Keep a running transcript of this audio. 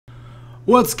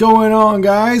What's going on,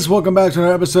 guys? Welcome back to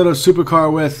another episode of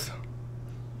Supercard with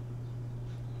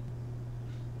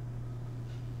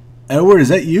Edward. Is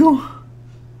that you?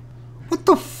 What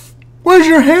the where's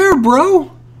your hair,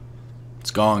 bro?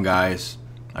 It's gone, guys.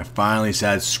 I finally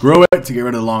said screw it to get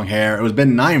rid of the long hair. It was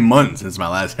been 9 months since my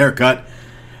last haircut,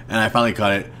 and I finally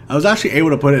cut it. I was actually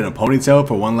able to put it in a ponytail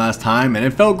for one last time, and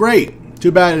it felt great.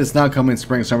 Too bad it's not coming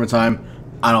spring, summertime.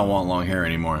 I don't want long hair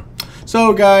anymore.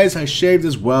 So, guys, I shaved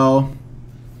as well.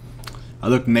 I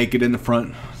look naked in the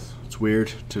front. It's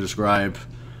weird to describe.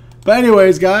 But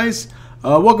anyways, guys,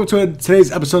 welcome to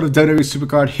today's episode of WWE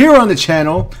Supercard here on the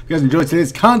channel. If you guys enjoyed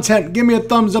today's content, give me a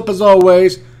thumbs up as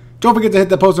always. Don't forget to hit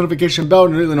that post notification bell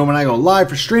to let you know when I go live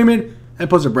for streaming and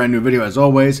post a brand new video as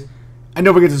always. And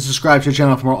don't forget to subscribe to the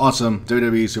channel for more awesome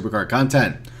WWE Supercard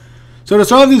content. So to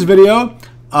start this video,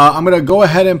 I'm going to go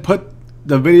ahead and put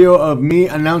the video of me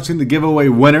announcing the giveaway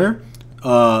winner.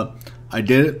 I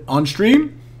did it on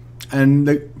stream.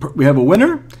 And we have a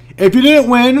winner. If you didn't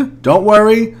win, don't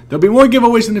worry. There'll be more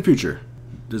giveaways in the future.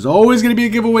 There's always going to be a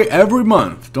giveaway every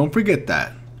month. Don't forget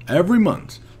that. Every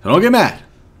month. So don't get mad.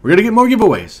 We're going to get more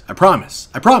giveaways. I promise.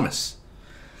 I promise.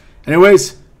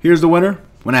 Anyways, here's the winner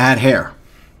when I had hair.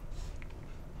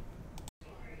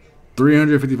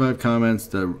 355 comments.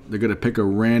 They're going to pick a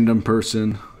random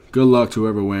person. Good luck to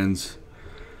whoever wins.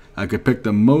 I could pick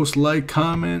the most liked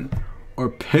comment or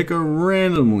pick a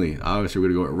randomly. Obviously, we're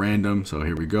going to go at random, so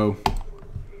here we go.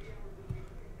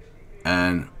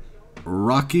 And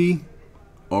Rocky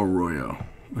Arroyo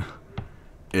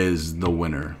is the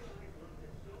winner.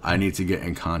 I need to get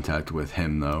in contact with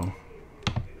him, though.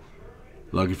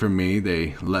 Lucky for me,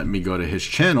 they let me go to his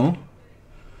channel.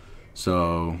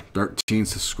 So, 13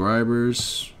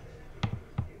 subscribers.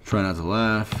 Try not to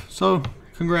laugh. So,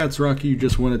 congrats, Rocky. You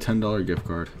just won a $10 gift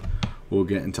card. We'll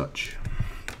get in touch.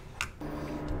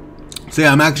 So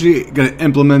yeah, I'm actually going to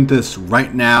implement this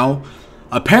right now.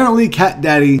 Apparently, Cat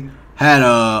Daddy had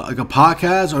like a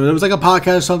podcast, or there was like a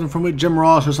podcast or something from Jim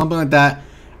Ross or something like that,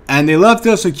 and they left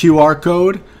us a QR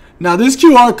code. Now, this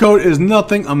QR code is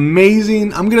nothing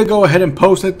amazing. I'm going to go ahead and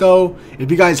post it, though. If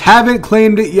you guys haven't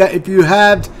claimed it yet, if you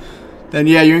have, then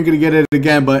yeah, you ain't going to get it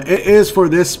again. But it is for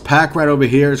this pack right over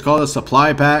here. It's called a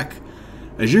supply pack.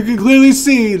 As you can clearly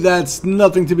see, that's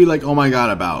nothing to be like, oh my god,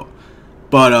 about.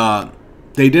 But,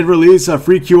 they did release a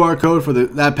free QR code for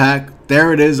that pack.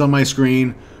 There it is on my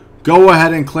screen. Go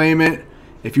ahead and claim it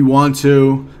if you want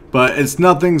to, but it's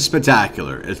nothing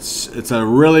spectacular. It's a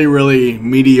really, really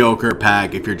mediocre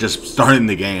pack if you're just starting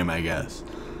the game, I guess.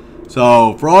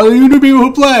 So for all of you new people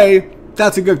who play,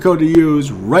 that's a good code to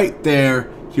use right there,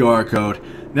 QR code.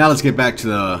 Now let's get back to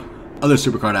the other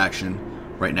Supercard action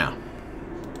right now.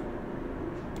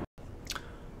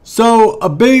 So, a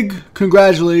big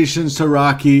congratulations to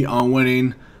Rocky on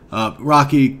winning.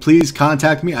 Rocky, please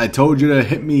contact me. I told you to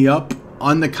hit me up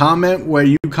on the comment where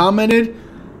you commented.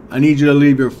 I need you to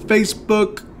leave your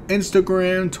Facebook,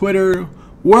 Instagram, Twitter,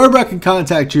 wherever I can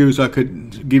contact you so I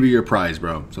could give you your prize,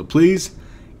 bro. So, please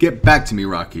get back to me,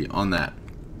 Rocky, on that.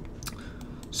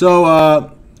 So,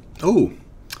 oh,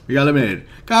 we got eliminated.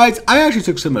 Guys, I actually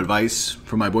took some advice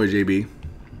from my boy JB.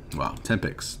 Wow, 10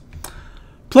 picks.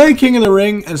 Play King of the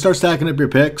Ring and start stacking up your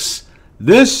picks.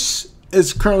 This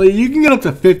is currently, you can get up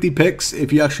to 50 picks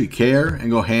if you actually care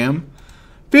and go ham.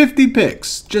 50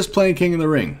 picks, just playing King of the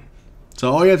Ring.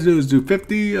 So all you have to do is do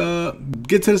 50,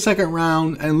 get to the second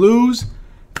round and lose.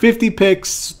 50 picks,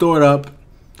 store it up.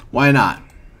 Why not?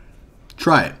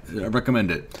 Try it. I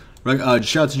recommend it. Shout out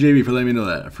to JB for letting me know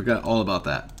that. I forgot all about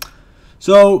that.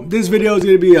 So this video is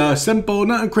going to be simple,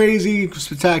 nothing crazy,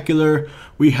 spectacular.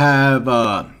 We have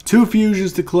 2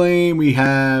 fusions to claim. We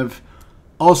have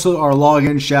also our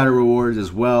login shadow rewards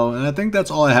as well. And I think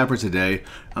that's all I have for today.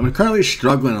 I'm currently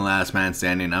struggling in last man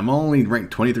standing. I'm only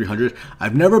ranked 2300.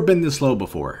 I've never been this low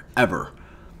before, ever.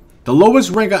 The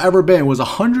lowest rank I've ever been was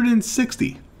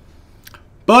 160.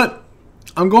 But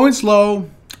I'm going slow.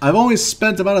 I've only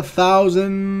spent about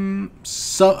 1,000.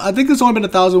 So I think it's only been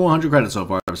 1,100 credits so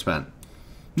far I've spent.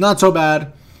 Not so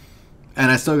bad. And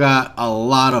I still got a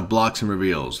lot of blocks and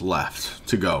reveals left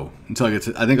to go until I get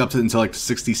to, I think, up to until like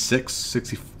 66,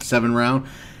 67 round.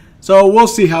 So we'll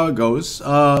see how it goes.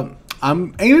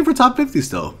 I'm aiming for top 50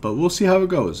 still, but we'll see how it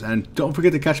goes. And don't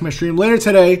forget to catch my stream later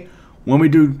today when we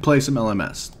do play some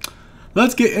LMS.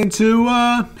 Let's get into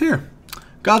here.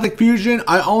 Gothic Fusion.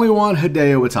 I only want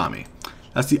Hideo Itami.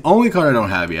 That's the only card I don't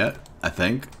have yet, I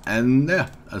think. And yeah,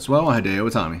 that's why I want Hideo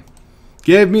Itami.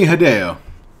 Give me Hideo.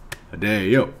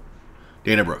 Hideo.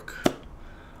 Dana Brooke.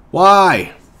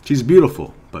 Why? She's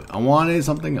beautiful, but I wanted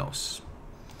something else.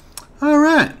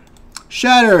 Alright.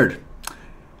 Shattered.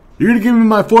 You're going to give me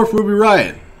my 4th Ruby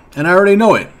Riot. And I already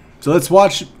know it. So let's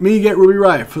watch me get Ruby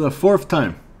right for the 4th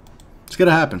time. It's going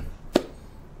to happen.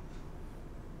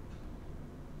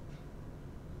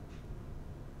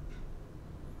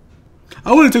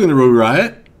 I would have taken the Ruby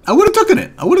Riot. I would have taken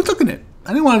it. I would have taken it. I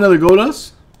didn't want another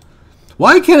Goldust.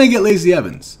 Why can't I get Lazy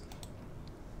Evans?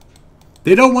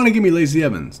 They don't want to give me Lazy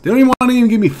Evans. They don't even want to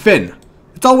give me Finn.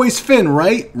 It's always Finn,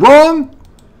 right? Wrong?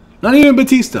 Not even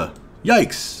Batista.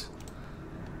 Yikes.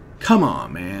 Come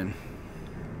on, man.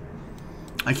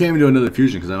 I can't even do another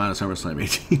fusion because I'm out of SummerSlam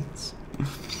 18s.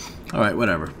 Alright,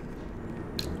 whatever.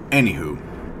 Anywho.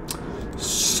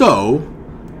 So,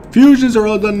 fusions are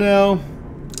all done now.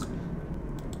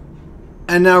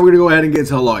 And now we're going to go ahead and get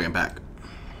to the login pack.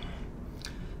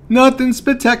 Nothing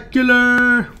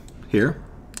spectacular here.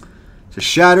 Just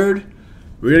shattered.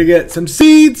 We're going to get some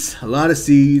seeds. A lot of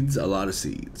seeds. A lot of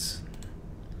seeds.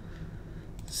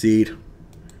 Seed.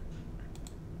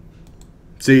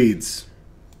 Seeds.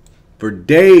 For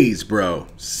days, bro.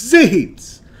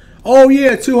 Seeds. Oh,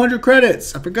 yeah. 200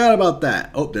 credits. I forgot about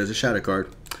that. Oh, there's a shadow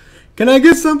card. Can I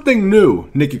get something new?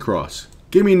 Nikki Cross.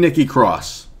 Give me Nikki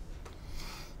Cross.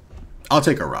 I'll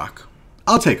take a rock.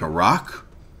 I'll take a rock.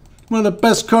 One of the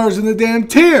best cards in the damn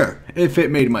tier. If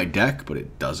it made my deck, but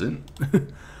it doesn't.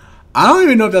 I don't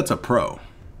even know if that's a pro.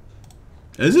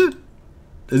 Is it?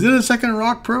 Is it a second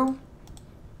rock pro?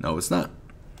 No, it's not.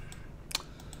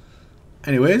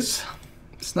 Anyways,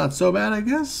 it's not so bad, I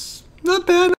guess. Not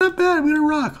bad, not bad. We got a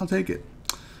rock. I'll take it.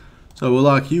 So we'll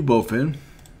lock you both in.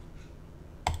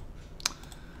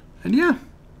 And yeah.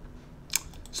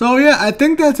 So yeah, I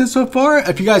think that's it so far.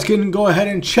 If you guys can go ahead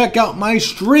and check out my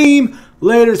stream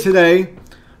later today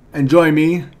and join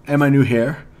me and my new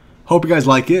hair. Hope you guys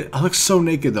like it. I look so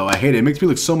naked though. I hate it. It makes me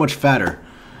look so much fatter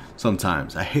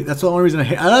sometimes. I hate. That's the only reason I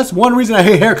hate. That's one reason I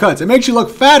hate haircuts. It makes you look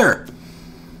fatter.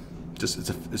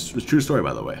 It's a true story,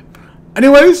 by the way.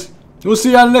 Anyways, we'll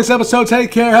see you on the next episode.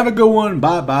 Take care. Have a good one.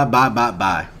 Bye, bye, bye, bye,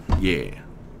 bye. Yeah.